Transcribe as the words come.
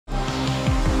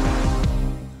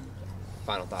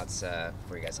final thoughts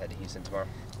before you guys head to Houston tomorrow?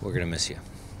 We're gonna miss you.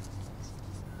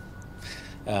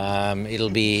 It'll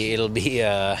be.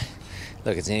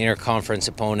 Look, it's an interconference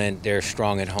opponent. They're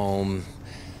strong at home.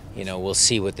 You know, we'll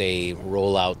see what they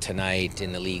roll out tonight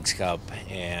in the Leagues Cup,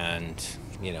 and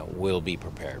you know, we'll be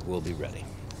prepared. We'll be ready.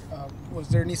 Was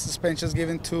there any suspensions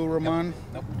given to Ramon?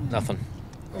 Nope. Nothing.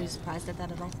 Were you surprised at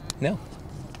that at all? No.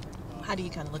 How do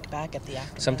you kind of look back at the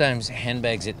aftermath? Sometimes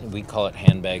handbags, we call it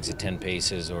handbags at 10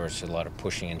 paces, or it's a lot of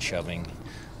pushing and shoving.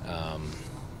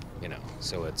 You know,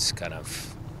 so it's kind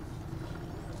of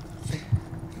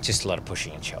just a lot of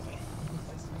pushing and shoving.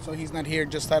 So he's not here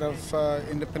just out of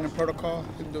independent protocol?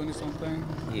 He's doing his own thing?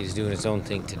 He's doing his own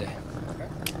thing today.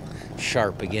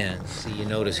 Sharp again. See, you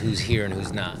notice who's here and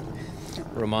who's not.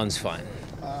 Ramon's fine.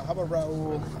 How about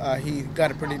Raul? He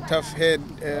got a pretty tough hit.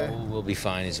 Raul will be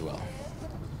fine as well.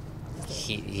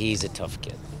 He's a tough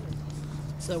kid.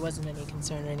 So there wasn't any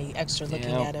concern or any extra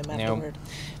looking at him afterward?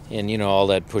 And you know, all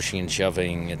that pushing and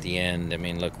shoving at the end, I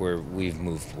mean, look, we've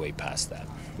moved way past that.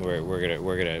 We're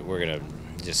gonna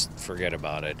just forget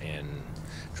about it and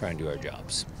try and do our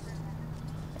jobs.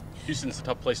 Houston's a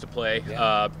tough place to play.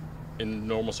 Yeah. In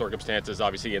normal circumstances,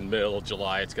 obviously in middle of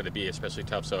July, it's going to be especially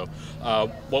tough. So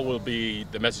what will be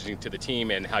the messaging to the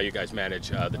team and how you guys manage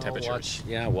the temperatures?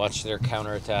 Watch their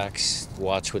counterattacks,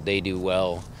 watch what they do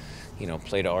well, you know,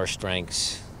 play to our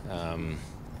strengths.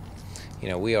 You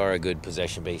know, we are a good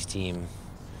possession-based team.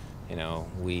 You know,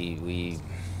 you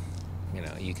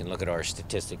know, you can look at our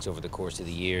statistics over the course of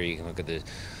the year. You can look at the,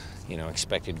 you know,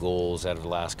 expected goals out of the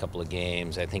last couple of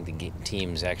games. I think the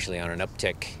team's actually on an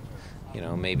uptick. You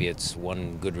know, maybe it's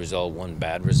one good result, one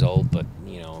bad result, but,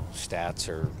 you know, stats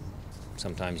are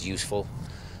sometimes useful.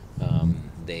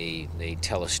 They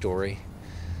tell a story.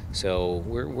 So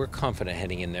we're confident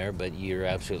heading in there, but you're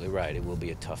absolutely right. It will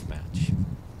be a tough match.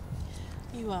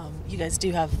 You guys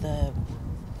do have the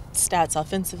stats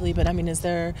offensively, but I mean, is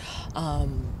there,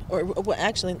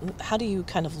 actually, how do you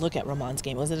kind of look at Ramon's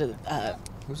game? Was it a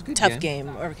tough game?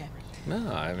 Okay.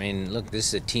 No, I mean, look, this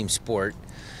is a team sport.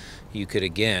 You could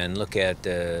again look at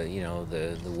you know,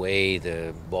 the way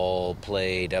the ball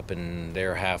played up in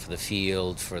their half of the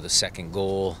field for the second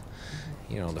goal.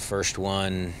 You know, the first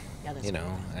one. You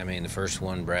know, I mean, the first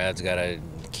one, Brad's got to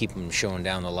keep him showing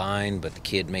down the line, but the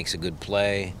kid makes a good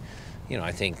play. You know,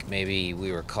 I think maybe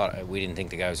we were caught. We didn't think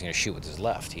the guy was going to shoot with his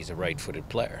left. He's a right-footed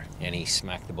player, and he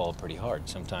smacked the ball pretty hard.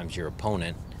 Sometimes your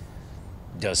opponent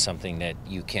does something that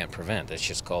you can't prevent. That's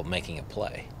just called making a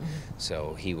play.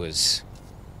 So he was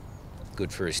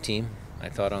good for his team, I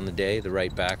thought, on the day, the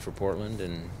right back for Portland,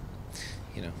 and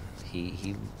you know,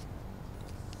 he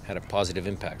had a positive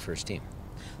impact for his team.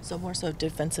 So more so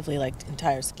defensively, like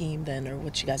entire scheme then, or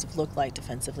what you guys have looked like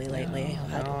defensively lately?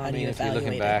 How do you evaluate it? If you're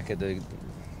looking back at the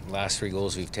last 3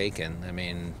 goals we've taken, I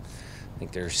mean, I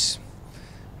think there's,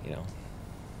 you know,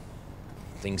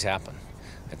 things happen.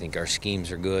 I think our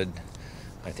schemes are good.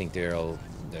 I think there'll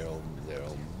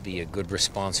be a good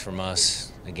response from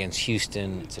us against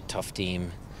Houston. It's a tough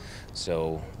team,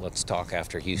 so let's talk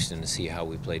after Houston to see how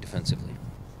we play defensively.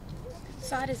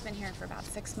 Saad has been here for about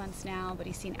 6 months now, but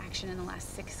he's seen action in the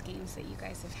last 6 games that you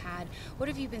guys have had. What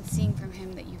have you been seeing from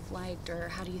him that you've liked, or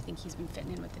how do you think he's been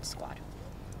fitting in with the squad?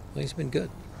 Well, he's been good.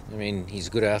 I mean, he's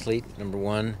a good athlete, number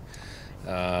one.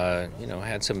 You know,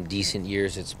 had some decent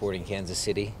years at Sporting Kansas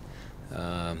City.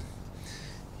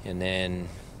 And then,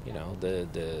 you know,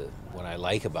 what I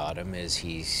like about him is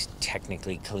he's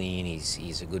technically clean.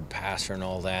 He's a good passer and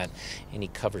all that, and he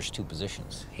covers 2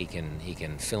 positions. He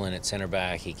can fill in at center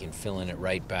back. He can fill in at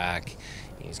right back.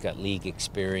 He's got league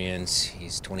experience.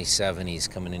 He's 27. He's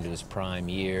coming into his prime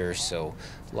year. So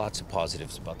lots of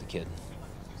positives about the kid.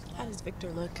 How does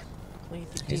Victor look?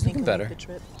 He's looking better.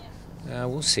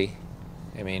 We'll see.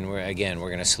 I mean, we're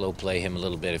going to slow play him a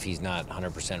little bit. If he's not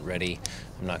 100% ready,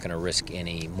 I'm not going to risk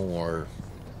any more,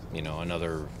 you know,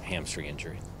 another hamstring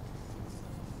injury.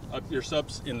 Your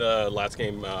subs in the last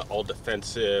game, all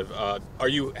defensive. Are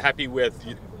you happy with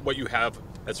what you have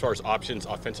as far as options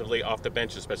offensively off the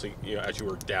bench, especially, you know, as you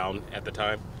were down at the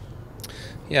time?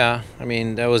 Yeah, I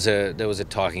mean, that was a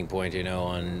talking point, you know,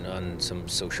 on some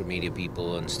social media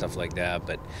people and stuff like that.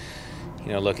 But you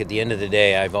know, look, at the end of the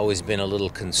day, I've always been a little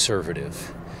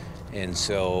conservative. And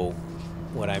so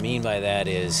what I mean by that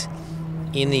is,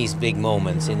 in these big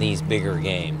moments, in these bigger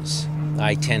games,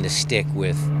 I tend to stick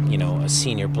with, you know, a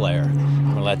senior player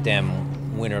and let them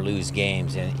win or lose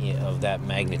games of that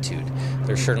magnitude.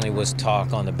 There certainly was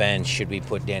talk on the bench, should we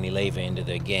put Danny Leyva into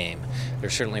the game? There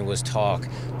certainly was talk,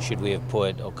 should we have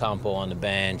put Ocampo on the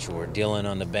bench or Dylan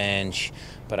on the bench?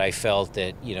 But I felt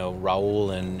that,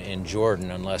 Raul and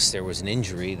Jordan, unless there was an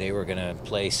injury, they were going to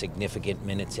play significant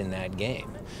minutes in that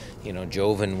game.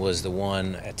 Jovan was the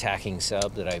one attacking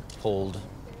sub that I pulled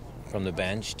from the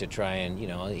bench to try and,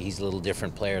 he's a little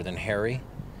different player than Harry.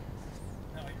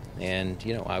 And,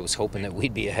 I was hoping that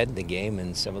we'd be ahead in the game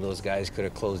and some of those guys could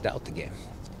have closed out the game.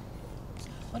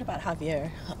 What about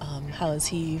Javier? How has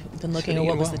he been looking, or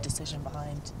what was the decision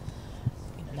behind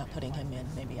not putting him in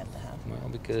maybe at the half? Well,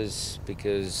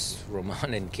 because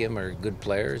Roman and Kim are good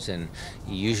players, and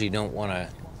you usually don't want to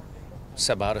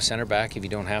sub out a center back if you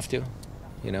don't have to,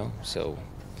 So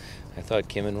I thought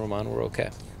Kim and Roman were okay.